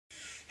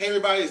Hey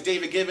everybody, it's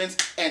David Givens,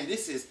 and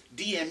this is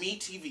DME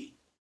TV.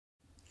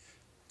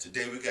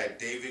 Today we got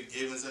David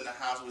Givens in the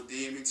house with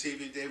DME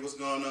TV. Dave, what's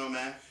going on,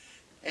 man?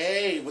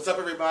 Hey, what's up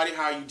everybody?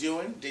 How you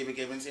doing? David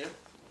Givens here.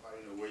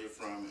 You know where you're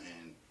from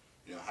and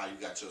how you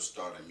got your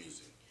start in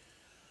music.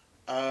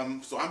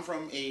 So I'm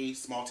from a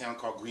small town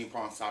called Green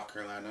Pond, South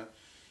Carolina,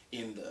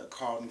 in the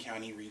Carlton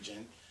County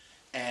region,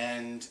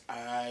 and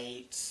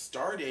I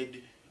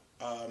started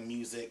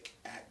music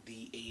at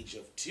the age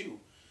of 2.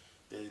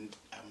 Then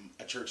I'm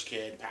a church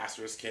kid,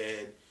 pastor's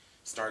kid,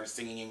 started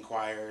singing in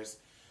choirs.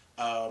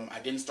 I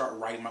didn't start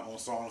writing my own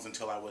songs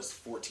until I was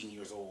 14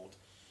 years old,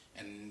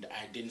 and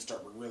I didn't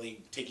start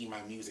really taking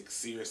my music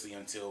seriously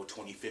until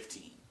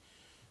 2015.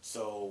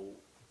 So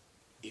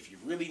if you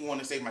really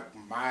want to say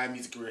my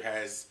music career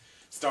has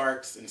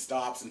starts and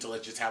stops until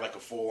it just had like a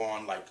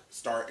full-on like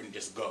start and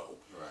just go.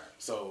 Right.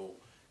 So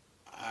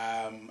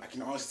I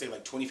can honestly say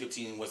like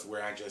 2015 was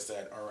where I just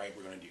said, all right,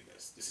 we're going to do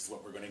this. This is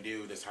what we're going to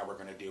do. This is how we're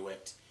going to do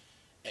it.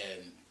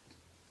 And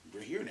we're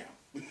here now.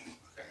 Okay,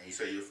 you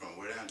say you're from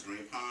where now?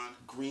 Green Pond?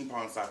 Green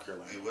Pond, South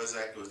Carolina. And was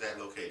that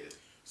located?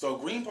 So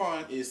Green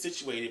Pond is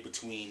situated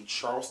between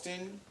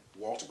Charleston,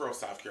 Walterboro,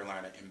 South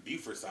Carolina, and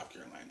Beaufort, South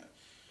Carolina.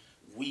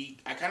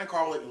 I kind of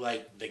call it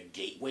like the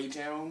gateway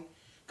town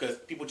because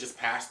people just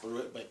pass through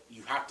it, but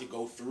you have to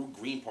go through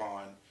Green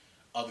Pond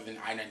other than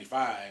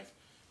I-95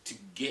 to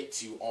get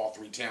to all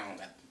 3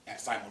 towns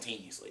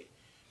simultaneously.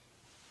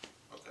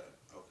 Okay.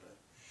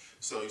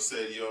 So you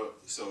said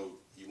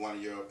one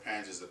of your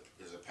parents is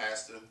a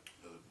pastor?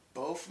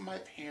 Both of my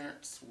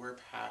parents were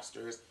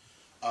pastors.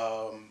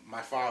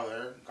 My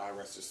father, God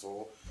rest his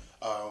soul,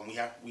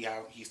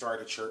 he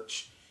started a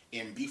church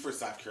in Beaufort,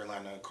 South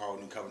Carolina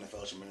called New Covenant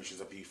Fellowship Ministries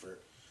of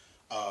Beaufort.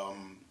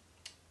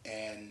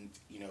 And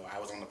I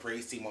was on the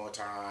praise team all the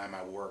time.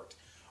 I worked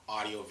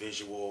audio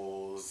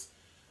visuals.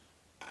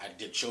 I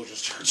did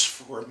children's church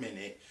for a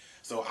minute.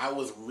 So I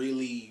was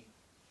really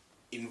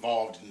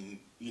involved in,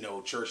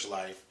 church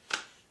life.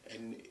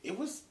 And it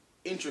was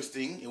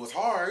interesting. It was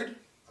hard.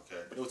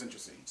 Okay. But it was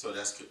interesting. So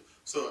that's good.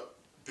 So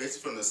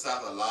basically from the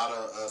South, a lot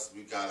of us,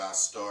 we got our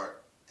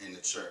start in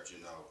the church,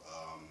 and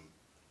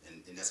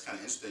that's kind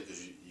of interesting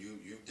because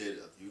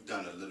you've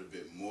done a little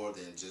bit more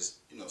than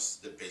just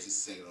the basic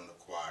singing on the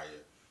choir.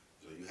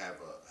 So you have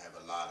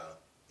a lot of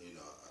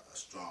a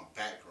strong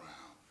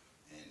background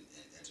and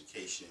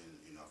education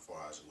as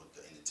far as with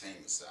the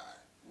entertainment side.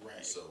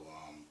 Right.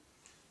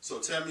 So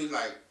tell me,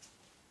 like,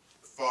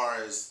 as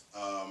far as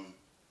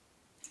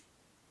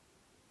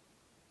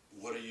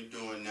what are you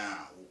doing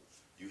now?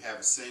 You have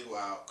a single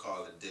out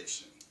called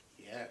Addiction.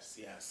 Yes,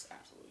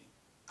 absolutely.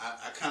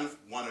 I kind of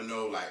want to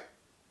know, like,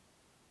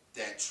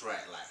 that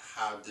track, like,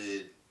 how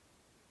did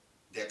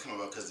that come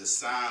about? Because the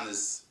sound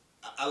is,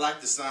 I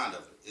like the sound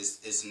of it.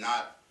 It's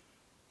not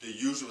the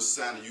usual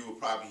sound that you would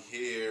probably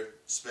hear,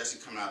 especially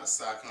coming out of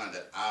South Carolina,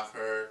 that I've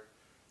heard.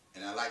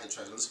 And I like the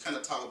track. Let's kind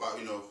of talk about,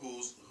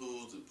 who's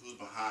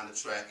behind the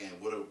track and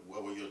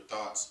what were your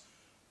thoughts,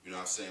 what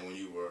I'm saying, when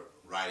you were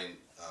writing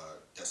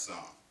that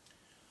song.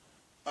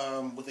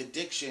 With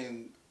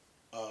Addiction,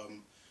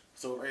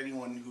 so for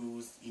anyone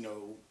who's,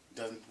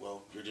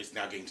 you're just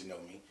now getting to know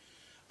me.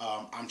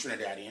 I'm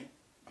Trinidadian.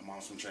 My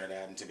mom's from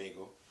Trinidad and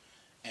Tobago.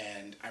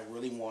 And I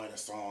really wanted a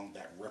song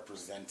that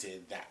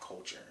represented that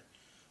culture.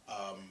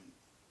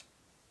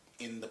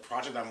 In the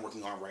project I'm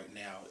working on right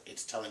now,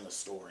 it's telling a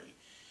story.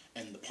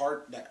 And the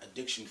part that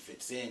Addiction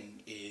fits in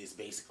is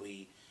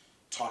basically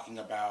talking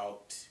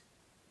about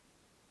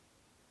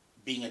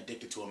being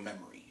addicted to a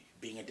memory,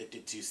 being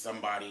addicted to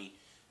somebody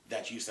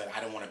that you said, I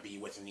don't want to be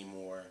with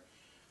anymore.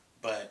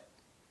 But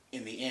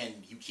in the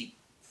end, you keep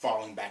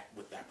falling back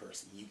with that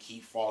person. You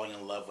keep falling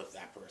in love with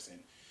that person.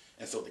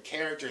 And so the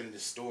character in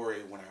this story,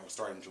 when I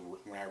started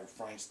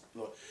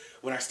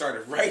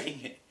writing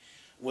it,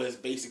 was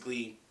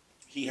basically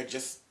he had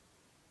just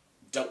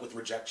dealt with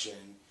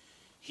rejection.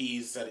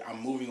 He said,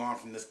 I'm moving on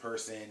from this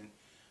person,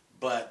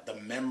 but the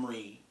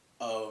memory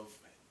of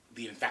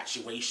the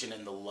infatuation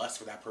and the lust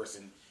for that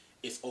person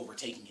is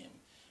overtaking him.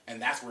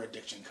 And that's where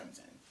Addiction comes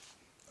in.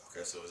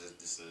 Okay, so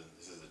this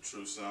is a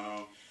true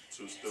song,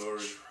 true story?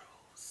 It's a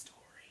true story.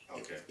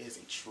 Okay. It is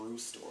a true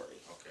story.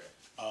 Okay.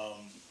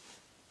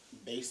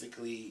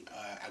 Basically,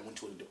 I went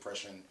to a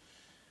depression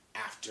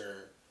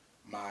after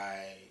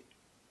my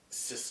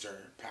sister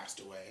passed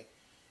away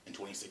in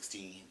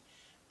 2016,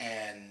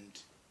 and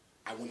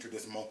I went through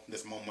this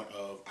moment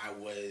of I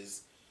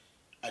was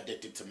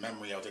addicted to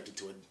memory. I was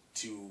addicted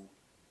to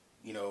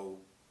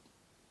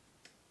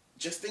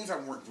just things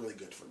that weren't really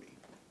good for me.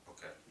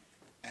 Okay.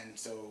 And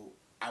so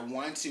I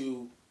wanted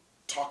to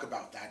talk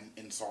about that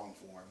in song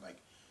form. Like,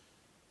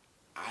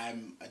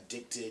 I'm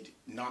addicted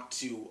not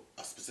to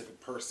a specific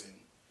person,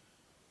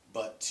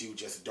 but to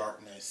just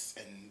darkness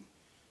and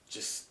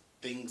just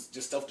things,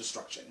 just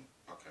self-destruction.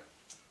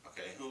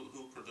 Okay.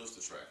 Who produced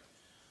the track?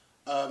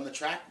 The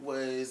track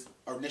was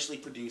initially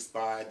produced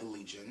by the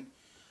Legion,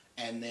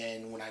 and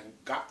then when I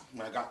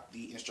got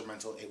the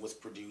instrumental, it was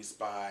produced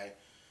by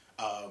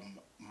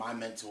my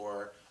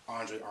mentor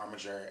Andre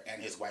Armiger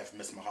and his wife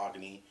Miss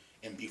Mahogany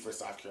in Beaufort,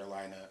 South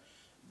Carolina.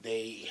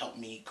 They helped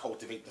me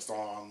cultivate the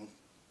song,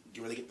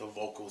 really get the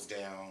vocals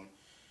down,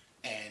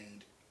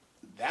 and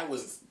that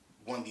was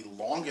one of the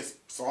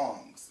longest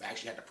songs I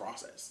actually had to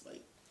process.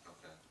 Like,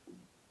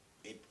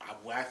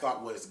 what I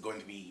thought was going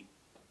to be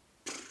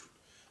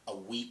a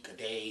week, a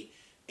day,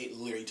 it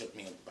literally took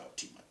me about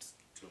 2 months.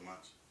 2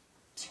 months?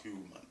 2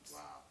 months. Wow.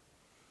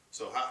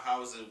 So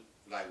how is it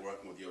like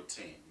working with your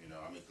team? You know,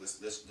 I mean,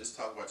 let's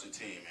talk about your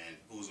team and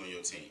who's on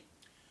your team.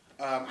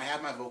 I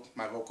have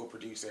my vocal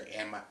producer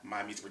and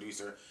my music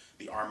producer,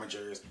 the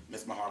Armigers,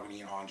 Miss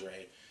Mahogany and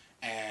Andre,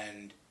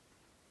 and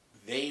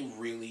they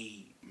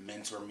really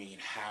mentor me in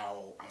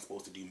how I'm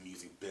supposed to do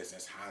music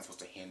business, how I'm supposed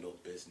to handle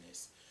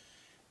business.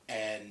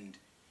 And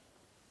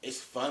it's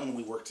fun when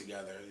we work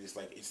together. It's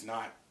like, it's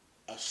not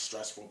a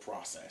stressful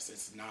process.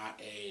 It's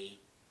not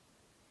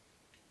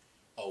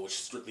it's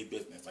strictly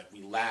business. Like,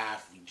 we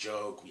laugh, we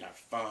joke, we have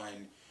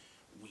fun.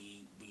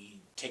 We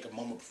take a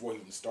moment before we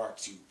even start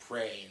to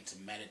pray and to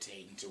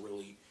meditate and to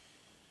really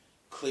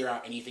clear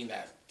out anything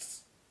that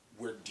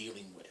we're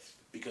dealing with.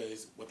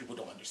 Because what people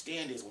don't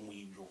understand is when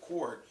we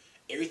record,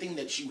 everything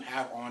that you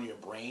have on your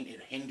brain,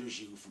 it hinders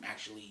you from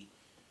actually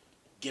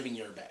giving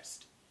your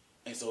best.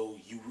 And so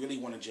you really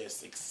want to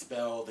just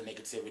expel the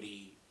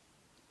negativity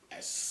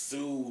as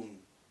soon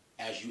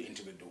as you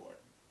enter the door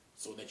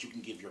so that you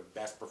can give your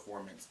best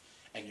performance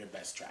and your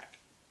best track.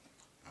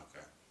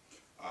 Okay.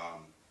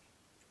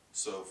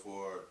 So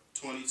for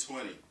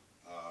 2020,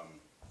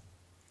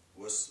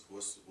 what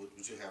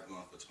you have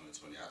going for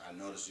 2020? I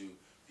noticed you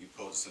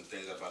posted some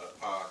things about a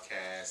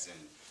podcast and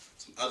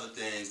some other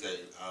things that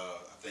I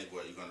think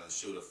you're going to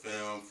shoot a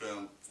film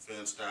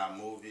style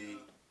movie.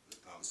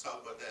 Let's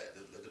talk about that.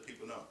 Let the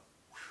people know.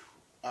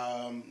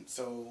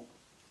 So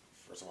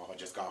first of all, I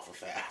just got off a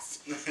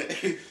fast.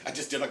 I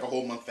just did like a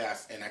whole month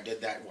fast, and I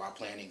did that while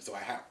planning. So I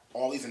have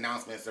all these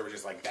announcements that were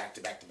just like back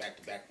to back to back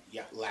to back.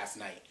 Yeah, last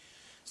night.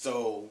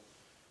 So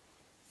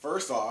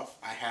first off,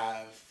 I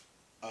have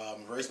a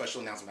very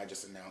special announcement I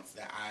just announced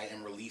that I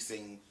am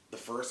releasing the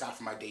first half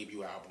of my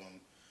debut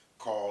album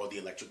called The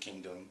Electric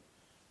Kingdom.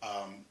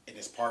 And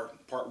it's part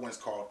one is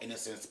called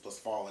Innocence Plus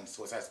Fallen.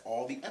 So it has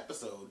all the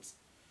episodes,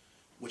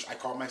 which I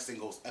call my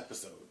singles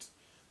episodes,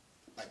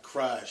 like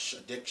Crush,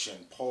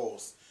 Addiction,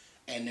 Pulse,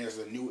 and there's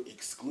a new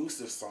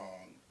exclusive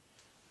song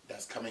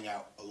that's coming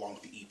out along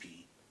with the EP,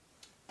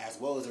 as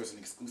well as there's an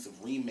exclusive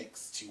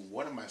remix to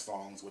one of my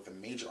songs with a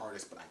major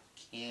artist, but I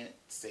can't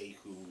say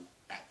who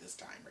at this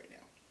time right now.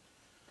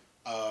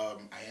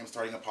 I am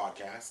starting a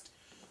podcast,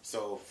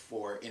 so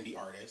for indie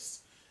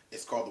artists,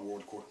 it's called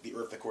The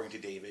Earth According to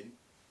David,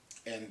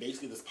 and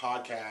basically this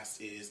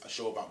podcast is a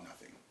show about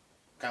nothing,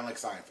 kind of like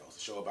Seinfeld. It's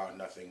a show about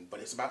nothing, but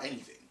it's about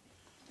anything.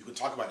 You can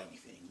talk about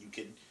anything. You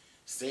can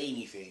say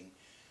anything.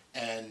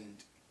 And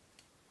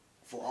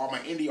for all my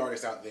indie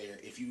artists out there,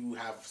 if you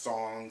have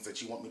songs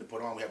that you want me to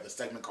put on, we have the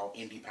segment called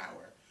Indie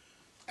Power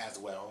as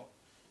well,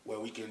 where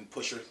we can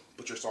put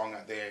your song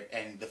out there,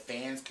 and the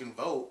fans can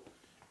vote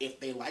if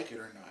they like it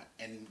or not,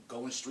 and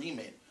go and stream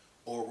it,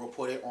 or we'll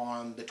put it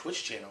on the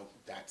Twitch channel.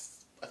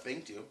 That's a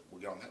thing too.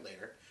 We'll get on that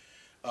later.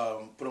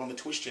 Put it on the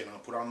Twitch channel,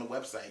 put it on the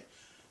website.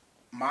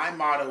 My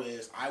motto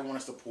is I want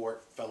to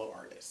support fellow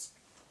artists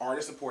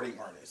supporting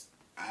artists.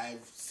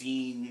 I've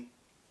seen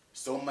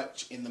so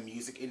much in the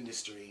music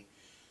industry,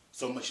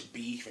 so much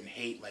beef and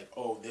hate, like,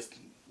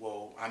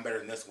 I'm better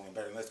than this one,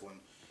 better than this one.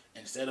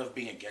 Instead of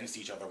being against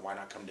each other, why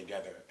not come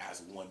together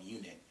as one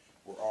unit?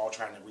 We're all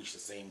trying to reach the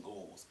same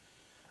goals.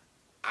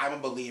 I'm a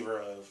believer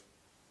of,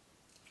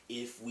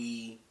 if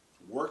we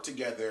work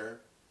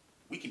together,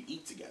 we can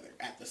eat together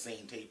at the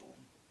same table.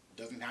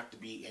 It doesn't have to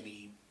be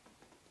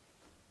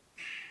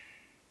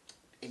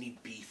any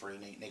beef or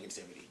any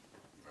negativity.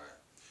 Right.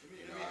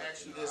 Let me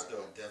ask you this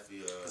though, definitely,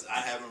 because I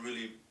haven't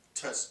really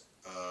touched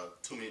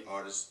too many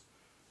artists,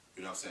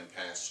 you know what I'm saying,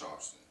 past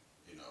Charleston.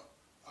 You know,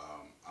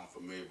 I'm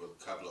familiar with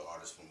a couple of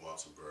artists from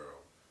Walterboro.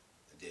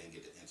 I didn't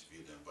get to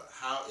interview them, but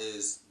how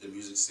is the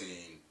music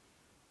scene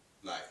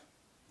like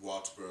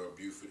Walterboro,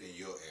 Beaufort in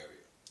your area?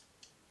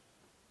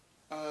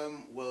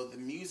 Well, the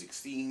music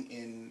scene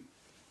in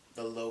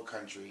the Low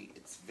Country,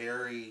 it's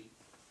very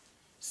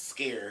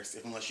scarce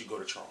unless you go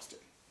to Charleston.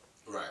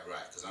 Right,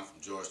 because I'm from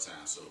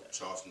Georgetown, so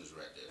Charleston is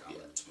right there. I'm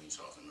in between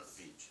Charleston and Myrtle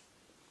Beach.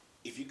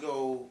 If you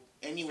go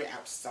anywhere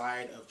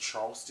outside of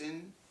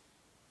Charleston,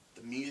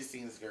 the music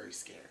scene is very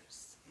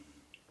scarce.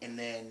 Mm-hmm. And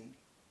then,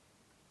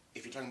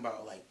 if you're talking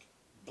about like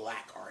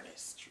black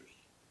artistry,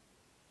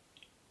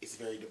 it's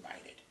very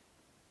divided.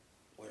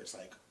 Where it's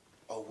like,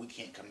 we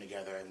can't come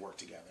together and work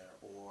together,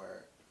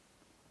 or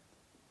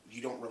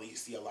you don't really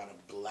see a lot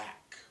of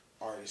black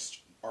artists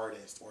or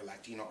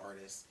Latino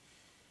artists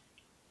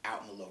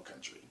out in the Low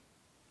Country.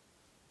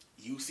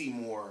 You see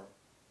more,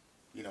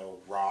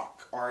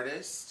 rock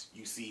artists,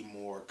 you see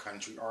more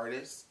country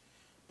artists,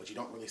 but you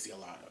don't really see a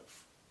lot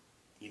of,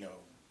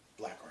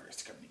 black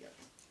artists coming together.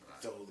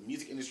 Right. So the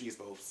music industry is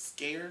both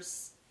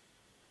scarce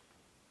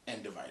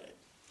and divided.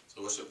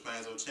 So what's your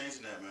plans on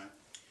changing that, man?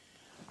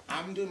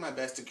 I'm doing my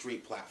best to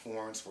create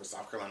platforms for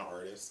South Carolina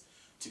artists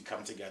to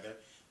come together.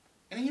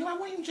 And you know, I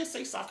wouldn't even just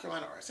say South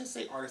Carolina artists. Just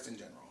say artists in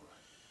general.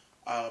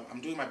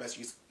 I'm doing my best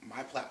to use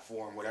my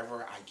platform,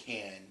 whatever I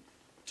can,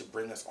 to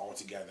bring us all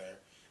together.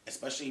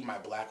 Especially my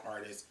black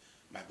artists,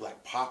 my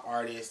black pop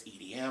artists,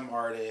 EDM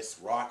artists,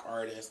 rock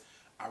artists.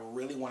 I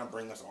really want to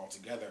bring us all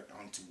together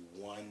onto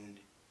one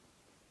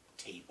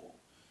table.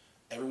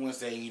 Everyone's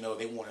saying, you know,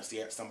 they want to sit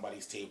at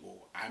somebody's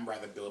table. I'd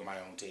rather build my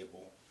own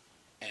table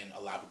and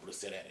allow people to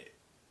sit at it.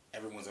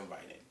 Everyone's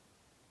invited.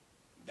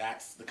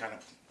 That's the kind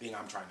of thing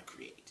I'm trying to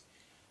create.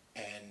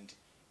 And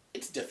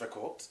it's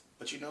difficult,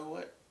 but you know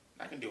what?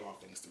 I can do all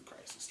things through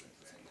Christ who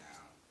strengthens me.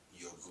 Now,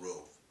 your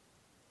growth.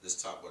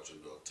 Let's talk about your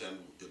growth. Tell me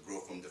the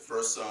growth from the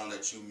first song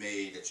that you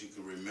made that you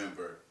can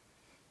remember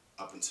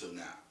up until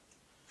now.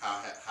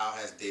 How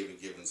has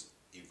David Givens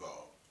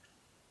evolved?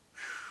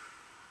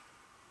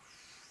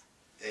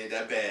 Ain't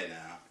that bad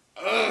now.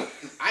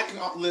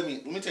 Let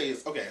me tell you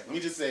this. Okay, let me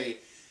just say,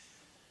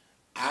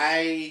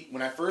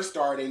 when I first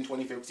started in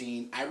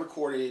 2015, I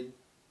recorded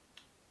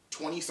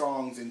 20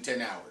 songs in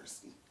 10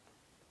 hours.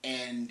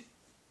 And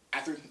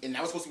that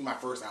was supposed to be my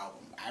first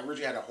album. I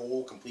originally had a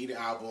whole completed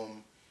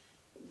album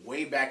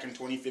way back in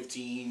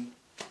 2015.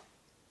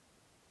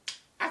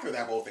 I threw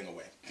that whole thing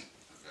away.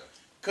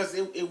 Because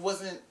it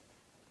wasn't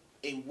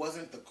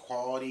the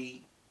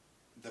quality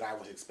that I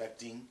was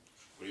expecting.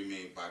 What do you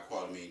mean by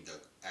quality? You mean the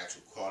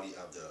actual quality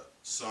of the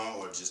song,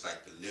 or just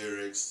like the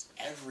lyrics?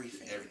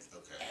 Everything.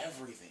 Okay.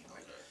 Everything.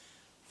 Like, okay.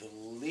 The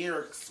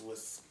lyrics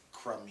was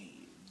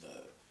crummy.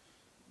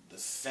 The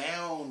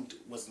sound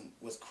was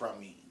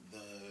crummy.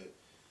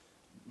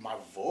 My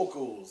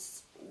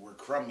vocals were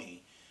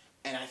crummy,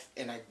 and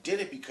I did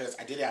it because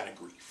I did it out of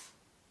grief.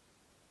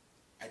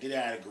 I did it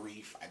out of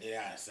grief. I did it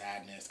out of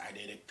sadness. I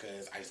did it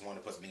because I just wanted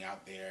to put something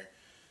out there.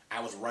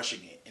 I was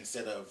rushing it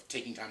instead of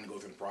taking time to go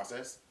through the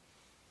process.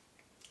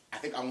 I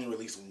think I only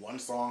released one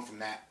song from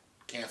that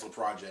canceled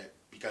project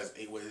because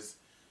it was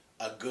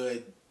a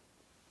good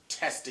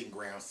testing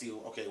ground. See,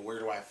 okay, where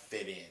do I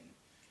fit in?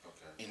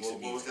 Okay.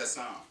 What was that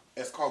song?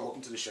 It's called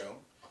 "Welcome to the Show."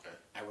 Okay.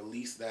 I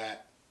released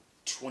that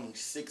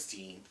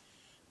 2016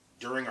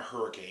 during a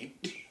hurricane.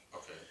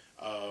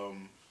 Okay.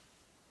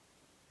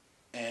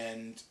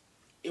 And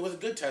it was a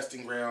good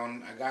testing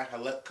ground. I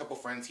let a couple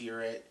friends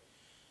hear it,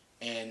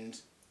 and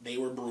they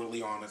were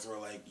brutally honest. They were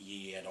like,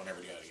 "Yeah, don't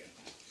ever do that again."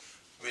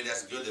 I mean,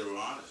 that's good they were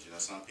honest. You know,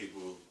 some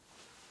people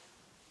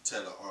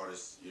tell the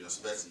artists, you know,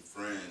 especially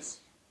friends,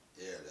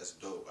 yeah, that's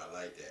dope. I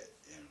like that.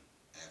 In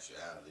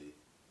actuality,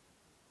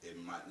 it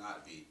might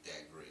not be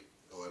that great,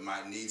 or it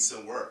might need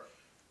some work.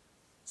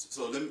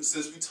 So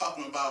since we're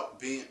talking about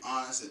being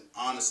honest and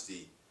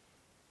honesty,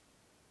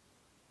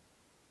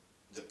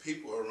 the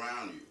people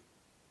around you,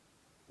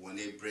 when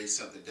they break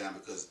something down,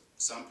 because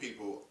some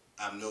people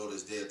I've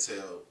noticed they'll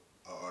tell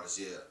an artist,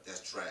 yeah,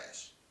 that's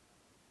trash.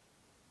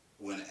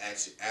 When in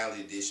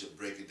actuality they should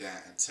break it down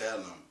and tell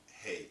them,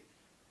 hey,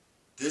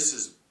 this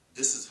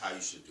is how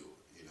you should do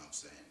it, you know what I'm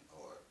saying?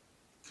 Or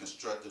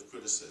constructive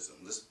criticism.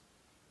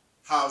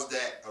 How's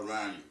that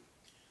around you?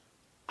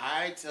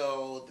 I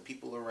tell the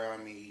people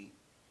around me,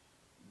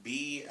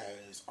 be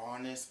as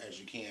honest as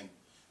you can.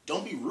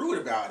 Don't be rude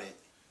about it,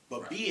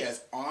 but be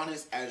as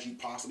honest as you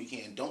possibly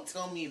can. Don't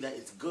tell me that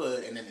it's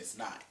good and then it's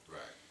not. Right.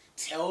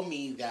 Tell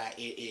me that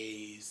it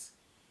is.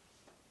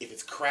 If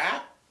it's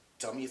crap,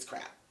 tell me it's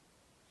crap.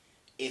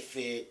 If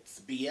it's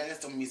BS,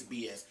 tell me it's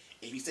BS.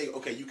 If you say,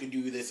 okay, you can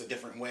do this a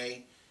different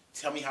way,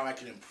 tell me how I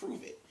can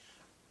improve it.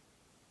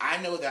 I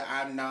know that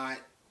I'm not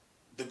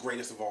the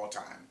greatest of all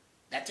time.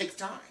 That takes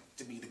time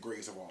to be the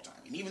greatest of all time.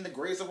 And even the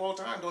greatest of all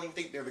time don't even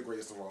think they're the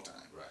greatest of all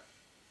time. Right.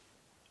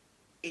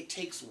 It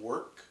takes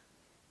work,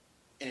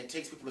 and it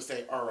takes people to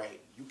say, all right,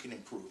 you can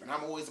improve. And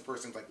I'm always the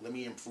person like, let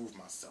me improve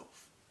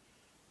myself.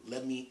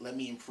 Let me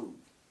improve.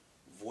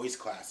 Voice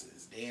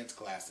classes, dance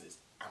classes.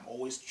 I'm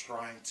always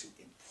trying to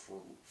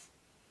improve.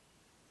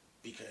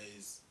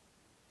 Because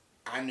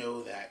I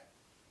know that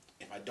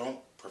if I don't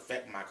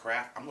perfect my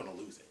craft, I'm going to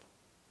lose it.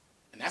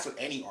 And that's with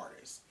any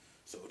artist.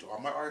 So to all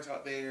my artists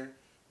out there,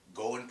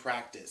 go and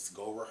practice,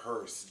 go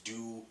rehearse,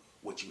 do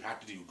what you have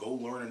to do, go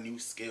learn a new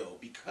skill,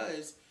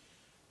 because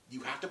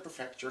you have to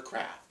perfect your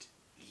craft.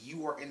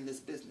 You are in this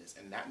business,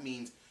 and that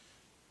means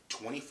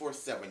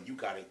 24/7. You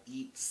got to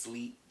eat,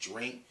 sleep,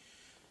 drink,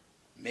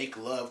 make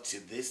love to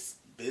this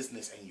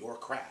business and your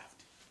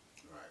craft.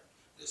 Right.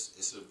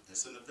 It's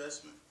an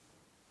investment.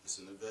 It's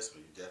an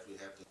investment. You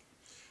definitely have to.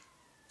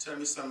 Tell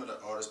me some of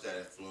the artists that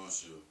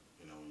influenced you,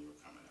 you know, when you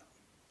were coming up.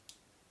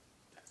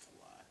 That's a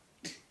lot.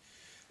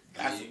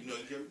 You know,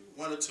 you give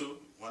one or two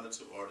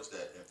artists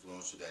that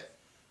influenced you, that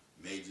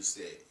made you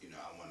say, you know,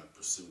 I want to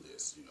pursue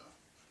this, you know.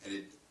 And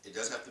it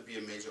doesn't have to be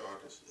a major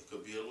artist. It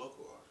could be a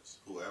local artist,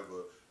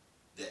 whoever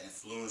that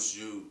influenced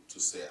you to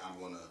say, I'm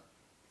going to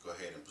go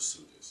ahead and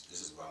pursue this.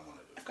 This is what I want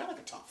to do. I've got like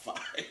a top 5.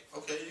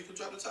 Okay, you can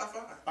drop the top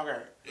 5.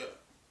 Okay. Yeah.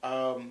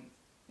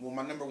 Well,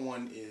 my number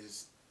 1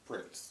 is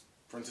Prince.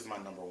 Prince is my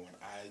number 1.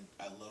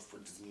 I love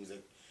Prince's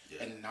music.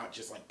 Yeah. And not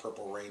just like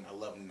Purple Rain. I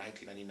love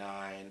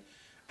 1999.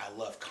 I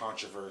love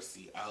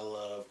Controversy. I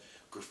love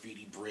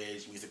Graffiti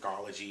Bridge,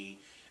 Musicology.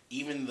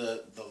 Even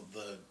the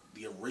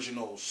the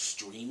original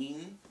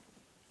streaming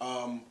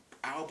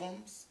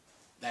albums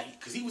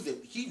because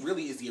he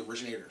really is the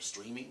originator of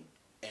streaming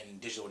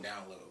and digital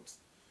downloads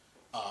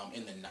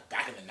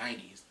back in the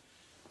 90s.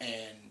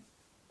 And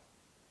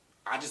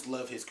I just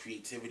love his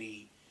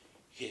creativity,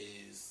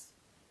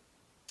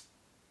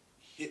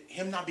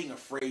 him not being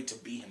afraid to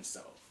be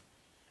himself.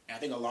 And I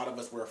think a lot of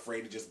us were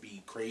afraid to just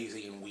be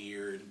crazy and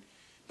weird,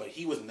 but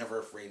he was never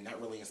afraid, and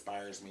that really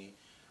inspires me.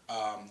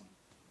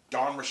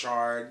 Dawn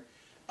Richard,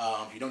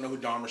 if you don't know who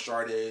Dawn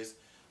Richard is,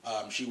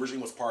 she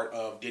originally was part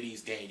of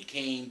Diddy's Danny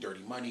Kane,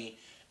 Dirty Money,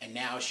 and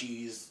now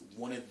she's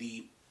one of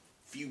the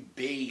few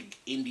big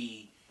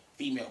indie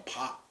female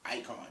pop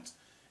icons.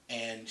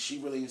 And she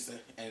really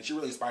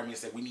inspired me and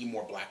said, we need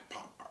more black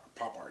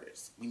pop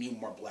artists. We need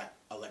more black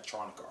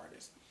electronic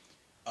artists.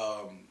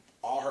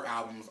 All her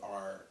albums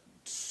are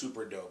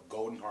super dope.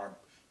 Golden Heart,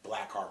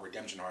 Black Heart,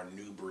 Redemption Heart,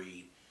 New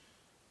Breed.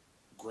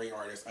 Great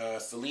artist.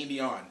 Celine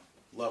Dion,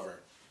 love her.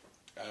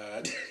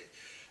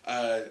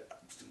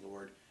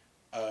 Lord.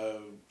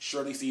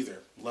 Shirley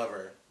Caesar, love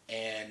her.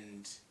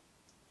 And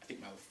I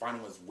think my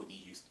final was Whitney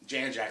Houston.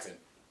 Janet Jackson.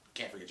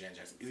 Can't forget Janet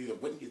Jackson. It's either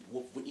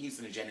Whitney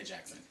Houston or Janet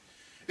Jackson.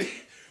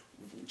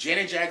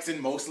 Janet Jackson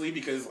mostly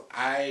because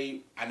I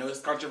know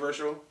it's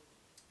controversial.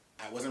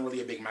 I wasn't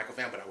really a big Michael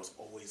fan, but I was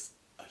always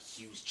a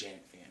huge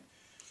Janet fan.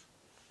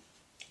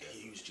 A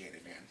huge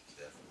Janet fan.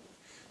 Definitely.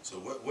 So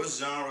what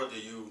genre do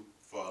you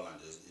fall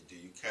under? Do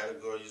you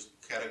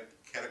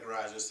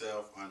categorize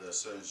yourself under a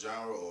certain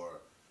genre,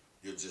 or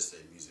you're just a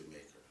music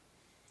maker?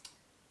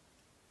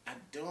 I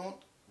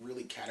don't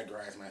really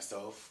categorize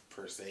myself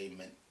per se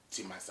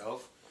to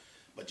myself,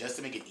 but just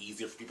to make it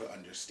easier for people to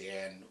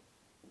understand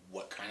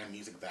what kind of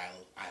music that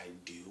I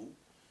do,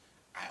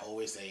 I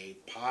always say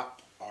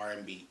pop,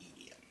 R&B,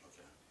 EDM.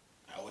 Okay.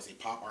 I always say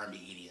pop, R&B,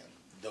 EDM.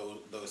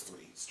 Those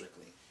three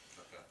strictly.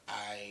 Okay.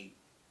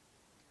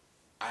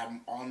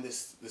 I'm on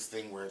this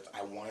thing where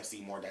I want to see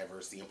more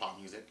diversity in pop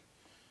music,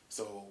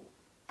 so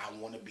I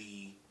want to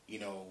be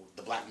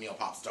the black male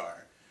pop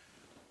star.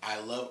 I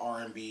love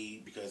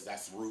R&B because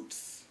that's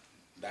roots.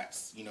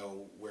 That's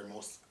where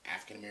most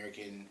African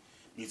American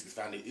music is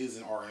founded is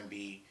in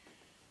R&B,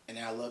 and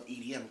I love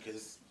EDM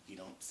because you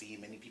don't see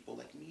many people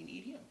like me in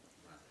EDM.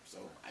 Right.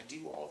 So I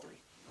do all three.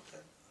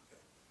 Okay.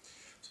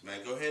 So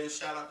man, go ahead and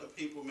shout out the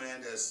people,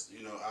 man, that's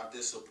out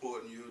there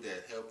supporting you,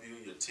 that help you,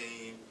 your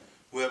team,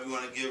 whoever you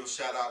want to give a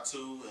shout out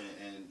to,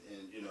 and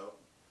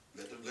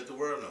let the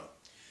world know.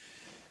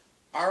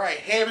 All right,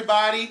 hey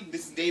everybody,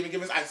 this is David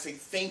Givens. I say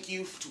thank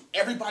you to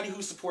everybody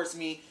who supports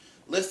me.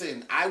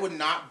 Listen, I would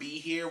not be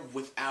here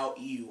without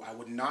you. I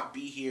would not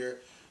be here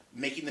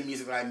making the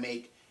music that I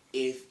make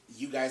if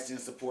you guys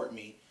didn't support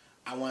me.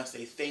 I want to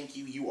say thank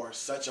you. You are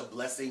such a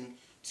blessing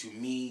to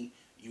me.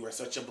 You are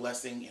such a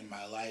blessing in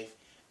my life.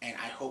 And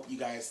I hope you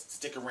guys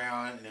stick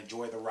around and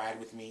enjoy the ride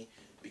with me,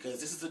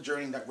 because this is a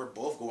journey that we're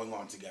both going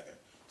on together.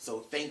 So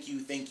thank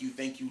you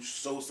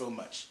so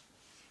much.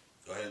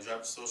 Go ahead and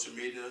drop the social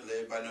media. Let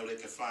everybody know they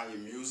can find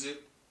your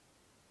music.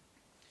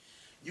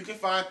 You can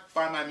find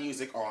my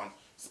music on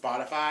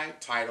Spotify,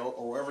 Tidal,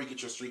 or wherever you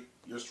get your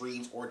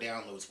streams or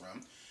downloads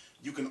from.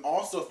 You can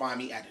also find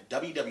me at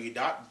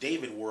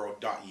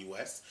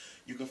www.davidworld.us.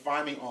 You can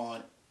find me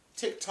on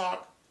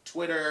TikTok,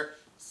 Twitter,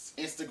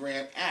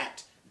 Instagram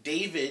at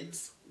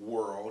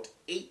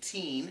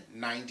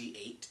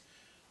davidsworld1898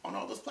 on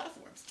all those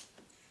platforms.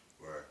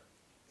 Word.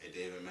 Hey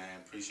David,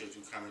 man, appreciate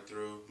you coming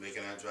through,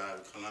 making that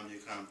drive to Columbia.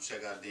 Come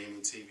check out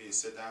Damien TV and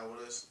sit down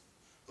with us.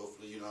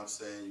 Hopefully, we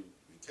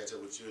catch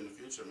up with you in the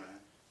future, man.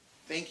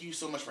 Thank you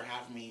so much for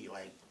having me.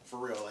 For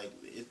real,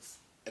 it's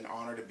an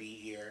honor to be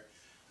here.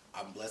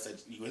 I'm blessed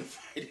that you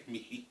invited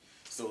me.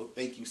 So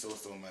thank you so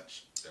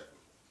much. Definitely.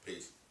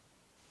 Peace.